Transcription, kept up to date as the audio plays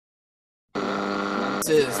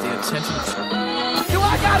This is the attention. Do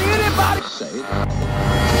I got anybody? Say it.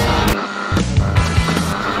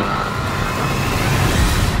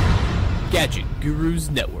 Gadget Gurus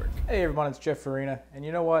Network. Hey everyone, it's Jeff Farina, and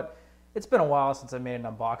you know what? It's been a while since I made an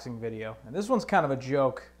unboxing video, and this one's kind of a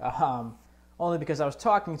joke, only because I was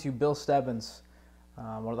talking to Bill Stebbins,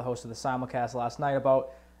 one of the hosts of the simulcast last night,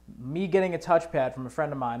 about me getting a touchpad from a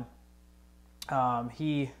friend of mine.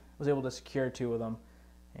 He was able to secure two of them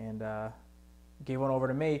and gave one over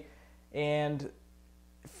to me. And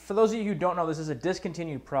for those of you who don't know, this is a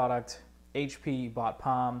discontinued product. HP bought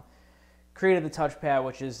Palm, created the touchpad,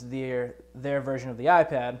 which is their version of the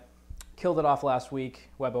iPad, killed it off last week,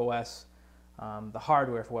 WebOS, the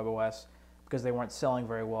hardware for WebOS, because they weren't selling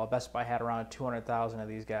very well. Best Buy had around 200,000 of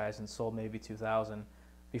these guys and sold maybe 2,000.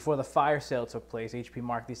 Before the fire sale took place, HP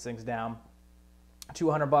marked these things down to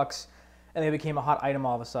 $100, and they became a hot item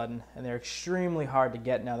all of a sudden, and they're extremely hard to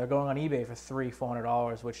get now. They're going on eBay for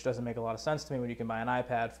 $300-400, which doesn't make a lot of sense to me when you can buy an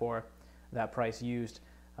iPad for that price used.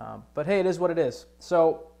 But hey, it is what it is.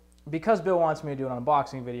 So because Bill wants me to do an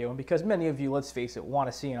unboxing video, and because many of you, let's face it, want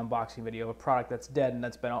to see an unboxing video of a product that's dead and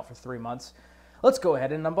that's been out for 3 months, let's go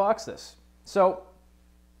ahead and unbox this. So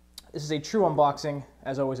this is a true unboxing,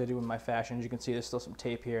 as always I do in my fashion. As you can see, there's still some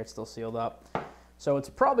tape here. It's still sealed up. So it's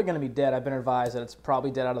probably going to be dead. I've been advised that it's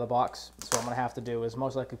probably dead out of the box. So what I'm going to have to do is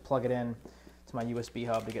most likely plug it in to my USB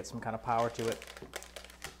hub to get some kind of power to it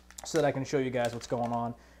so that I can show you guys what's going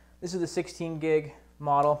on. This is the 16 gig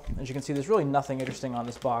model. As you can see, there's really nothing interesting on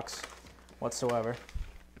this box whatsoever.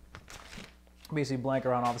 Basically blank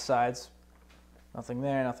around all the sides. Nothing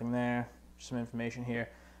there, just some information here.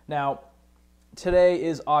 Now, today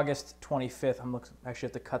is August 25th. I actually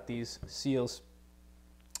have to cut these seals.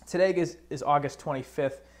 Today is August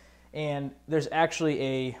 25th, and there's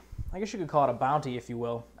actually I guess you could call it a bounty, if you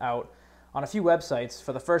will, out on a few websites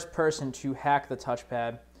for the first person to hack the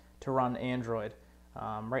touchpad to run Android.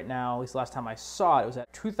 Right now, at least last time I saw it, it was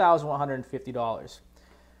at $2,150.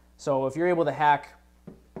 So if you're able to hack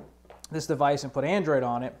this device and put Android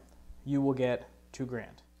on it, you will get $2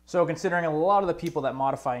 grand. So considering a lot of the people that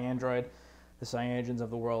modify Android, the CyanogenS of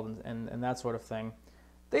the world and that sort of thing,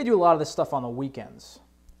 they do a lot of this stuff on the weekends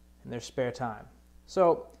in their spare time.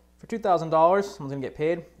 So for $2,000, someone's going to get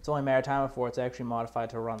paid. It's only a matter of time before it's actually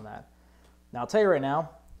modified to run that. Now I'll tell you right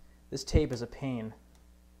now, this tape is a pain.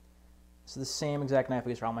 This is the same exact knife I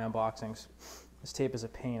use for all my unboxings. This tape is a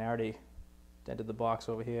pain. I already dented the box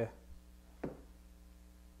over here.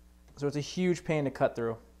 So it's a huge pain to cut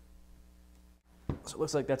through. So it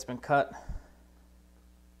looks like that's been cut.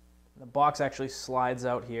 The box actually slides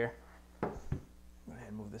out here. Go ahead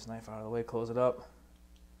and move this knife out of the way, close it up.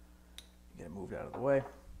 Get it moved out of the way.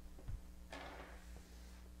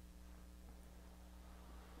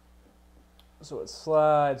 So it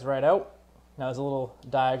slides right out. Now there's a little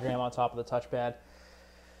diagram on top of the touchpad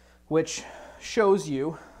which shows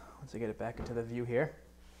you, once I get it back into the view here,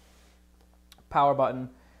 power button,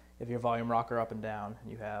 you have your volume rocker up and down,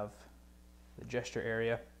 and you have the gesture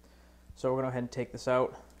area. So we're going to go ahead and take this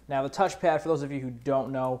out. Now the touchpad, for those of you who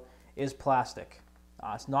don't know, is plastic.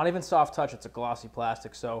 It's not even soft touch, it's a glossy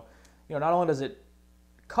plastic. So, you know, not only does it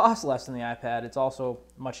cost less than the iPad, it's also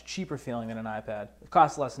much cheaper feeling than an iPad. It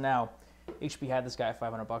costs less now. HP had this guy at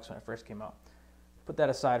 $500 when it first came out. Put that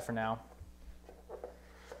aside for now.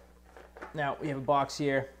 Now we have a box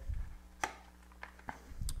here.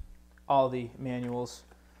 All the manuals.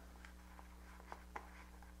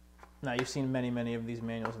 Now you've seen many of these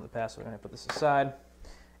manuals in the past, so we're going to put this aside.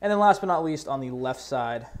 And then last but not least, on the left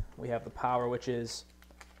side, we have the power, which is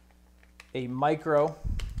a micro,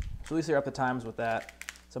 so at least they're up to times with that.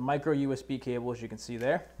 It's a micro USB cable, as you can see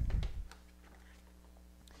there.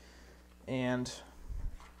 And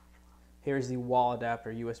here's the wall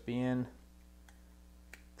adapter, USB in.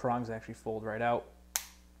 Prongs actually fold right out.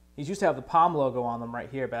 These used to have the Palm logo on them right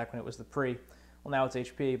here back when it was the Pre. Well, now it's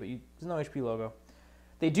HP, but there's no HP logo.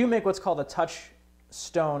 They do make what's called a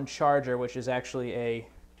touchstone charger, which is actually a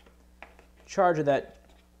charger that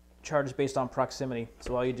charges based on proximity.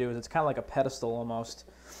 So all you do is, it's kind of like a pedestal almost.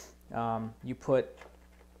 You put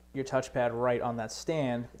your touchpad right on that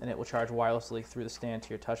stand, and it will charge wirelessly through the stand to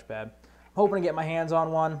your touchpad. I'm hoping to get my hands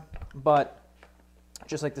on one, but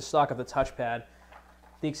just like the stock of the touchpad,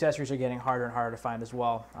 the accessories are getting harder and harder to find as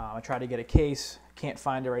well. I tried to get a case, can't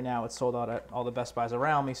find it right now. It's sold out at all the Best Buys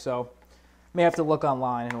around me, so may have to look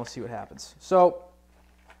online and we'll see what happens. So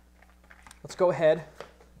let's go ahead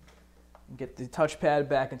and get the touchpad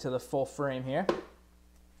back into the full frame here.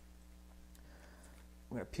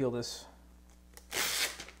 We're going to peel this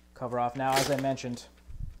cover off. Now, as I mentioned,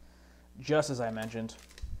 just as I mentioned,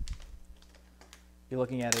 you're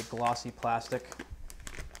looking at a glossy plastic.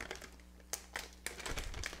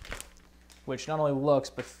 which not only looks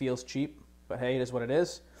but feels cheap. But hey, it is what it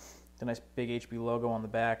is. The nice big HP logo on the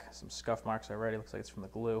back, some scuff marks already. Looks like it's from the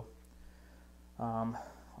glue. On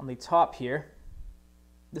the top here,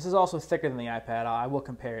 this is also thicker than the iPad. I will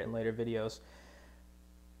compare it in later videos.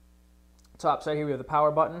 Top side here we have the power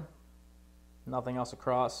button. Nothing else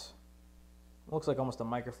across. Looks like almost a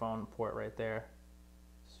microphone port right there.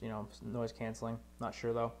 You know, noise canceling. Not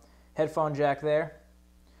sure though. Headphone jack there.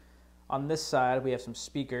 On this side we have some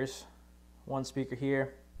speakers. One speaker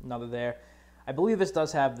here, another there. I believe this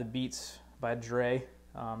does have the Beats by Dre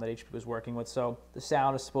that HP was working with, so the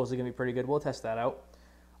sound is supposedly going to be pretty good. We'll test that out.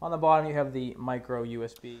 On the bottom you have the micro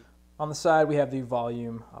USB. On the side we have the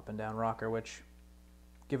volume up and down rocker, which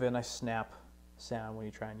give it a nice snap sound when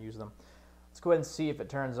you try and use them. Let's go ahead and see if it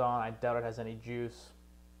turns on. I doubt it has any juice.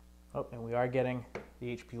 Oh, and we are getting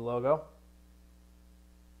the HP logo.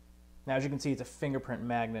 Now as you can see, it's a fingerprint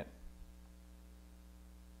magnet.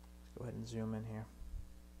 Let's go ahead and zoom in here.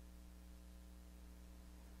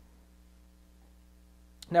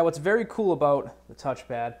 Now what's very cool about the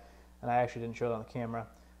touchpad, and I actually didn't show it on the camera,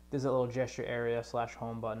 there's a little gesture area /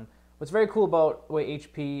 home button. What's very cool about the way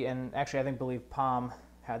HP, and actually I believe Palm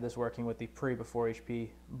had this working with the before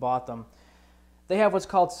HP bought them, they have what's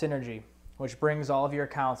called Synergy, which brings all of your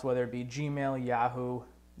accounts, whether it be Gmail, Yahoo,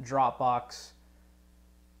 Dropbox,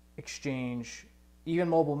 Exchange, even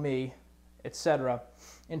MobileMe, etc.,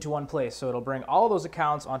 into one place. So it'll bring all of those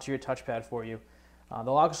accounts onto your touchpad for you.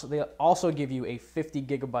 They'll also give you a 50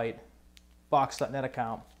 gigabyte box.net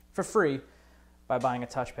account for free by buying a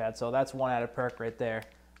touchpad. So that's one added perk right there,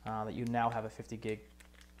 that you now have a 50 gig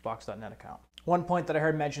box.net account. One point that I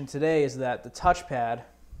heard mentioned today is that the touchpad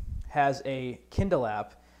has a Kindle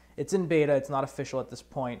app. It's in beta, it's not official at this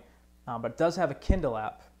point, but it does have a Kindle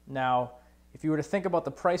app. Now, if you were to think about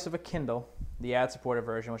the price of a Kindle, the ad-supported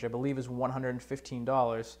version, which I believe is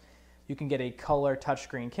 $115, you can get a color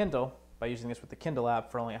touchscreen Kindle by using this with the Kindle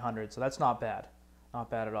app for only $100, so that's not bad.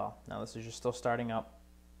 Not bad at all. Now this is just still starting up.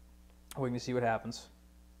 We're going to see what happens.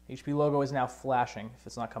 HP logo is now flashing if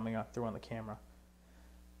it's not coming up through on the camera.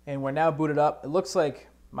 And we're now booted up. It looks like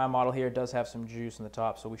my model here does have some juice in the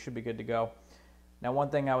top, so we should be good to go. Now one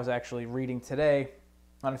thing I was actually reading today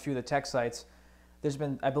on a few of the tech sites, there's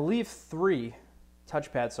been, I believe, 3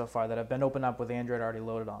 touchpads so far that have been opened up with Android already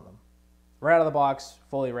loaded on them. Right out of the box,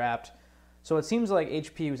 fully wrapped. So it seems like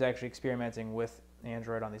HP was actually experimenting with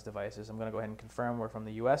Android on these devices. I'm going to go ahead and confirm we're from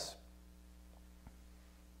the US.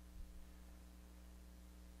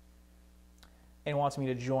 And it wants me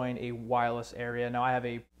to join a wireless area. Now I have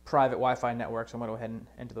a private Wi-Fi network, so I'm going to go ahead and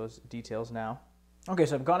enter those details now. Okay,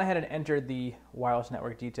 so I've gone ahead and entered the wireless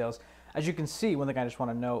network details. As you can see, one thing I just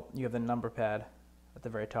want to note, you have the number pad at the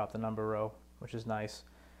very top, the number row, which is nice.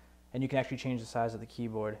 And you can actually change the size of the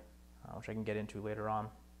keyboard, which I can get into later on.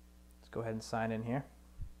 Let's go ahead and sign in here.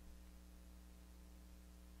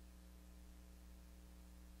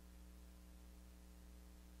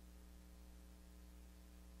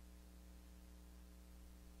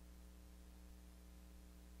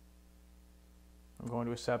 I'm going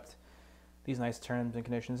to accept these nice terms and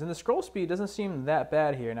conditions. And the scroll speed doesn't seem that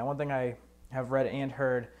bad here. Now, one thing I have read and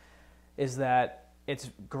heard is that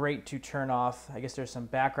it's great to turn off, I guess there's some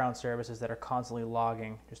background services that are constantly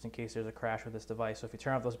logging just in case there's a crash with this device. So if you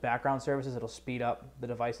turn off those background services, it'll speed up the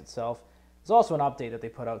device itself. There's also an update that they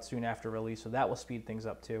put out soon after release, so that will speed things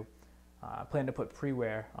up too. I plan to put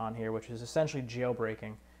freeware on here, which is essentially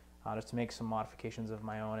jailbreaking, just to make some modifications of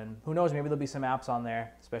my own. And who knows, maybe there'll be some apps on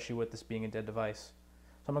there, especially with this being a dead device.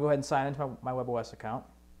 So I'm going to go ahead and sign into my WebOS account.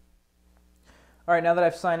 All right, now that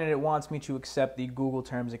I've signed in, it wants me to accept the Google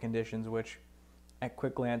terms and conditions, which at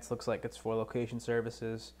quick glance looks like it's for location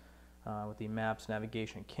services with the maps,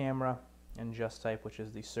 navigation, camera, and just type, which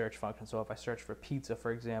is the search function. So if I search for pizza,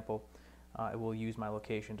 for example, it will use my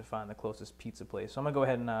location to find the closest pizza place. So I'm going to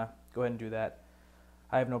go ahead and do that.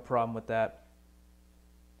 I have no problem with that.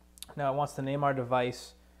 Now it wants to name our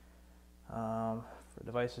device for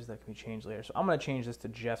devices that can be changed later. So I'm going to change this to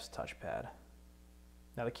Jeff's touchpad.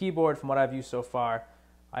 Now the keyboard, from what I've used so far,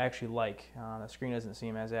 I actually like. The screen doesn't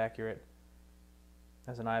seem as accurate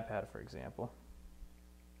as an iPad, for example.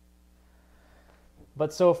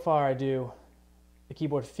 But so far I do. The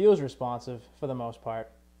keyboard feels responsive for the most part.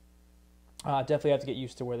 Definitely have to get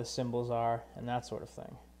used to where the symbols are and that sort of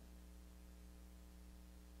thing.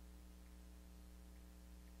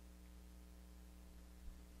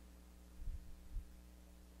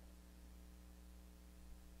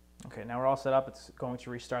 Okay, now we're all set up. It's going to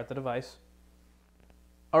restart the device.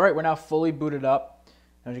 All right, we're now fully booted up.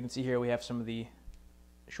 As you can see here, we have some of the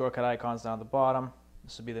shortcut icons down at the bottom.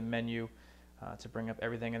 This will be the menu to bring up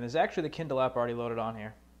everything. And there's actually the Kindle app already loaded on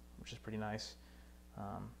here, which is pretty nice.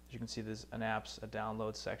 As you can see, there's an apps, a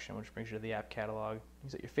download section, which brings you to the app catalog. You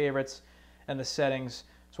set your favorites and the settings.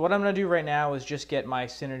 So what I'm going to do right now is just get my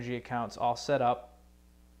Synergy accounts all set up,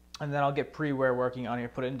 and then I'll get Preware working on here,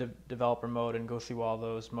 put it into developer mode, and go through all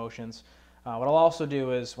those motions. What I'll also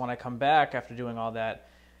do is, when I come back after doing all that,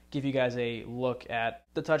 give you guys a look at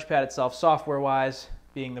the touchpad itself, software-wise,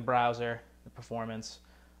 being the browser, the performance,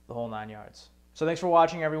 the whole 9 yards. So thanks for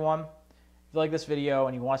watching, everyone. If you like this video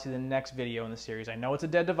and you want to see the next video in the series, I know it's a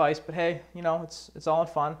dead device, but hey, you know, it's all in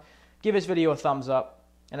fun. Give this video a thumbs up.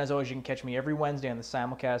 And as always, you can catch me every Wednesday on the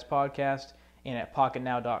Simulcast podcast and at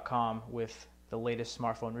pocketnow.com with the latest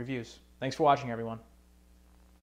smartphone reviews. Thanks for watching, everyone.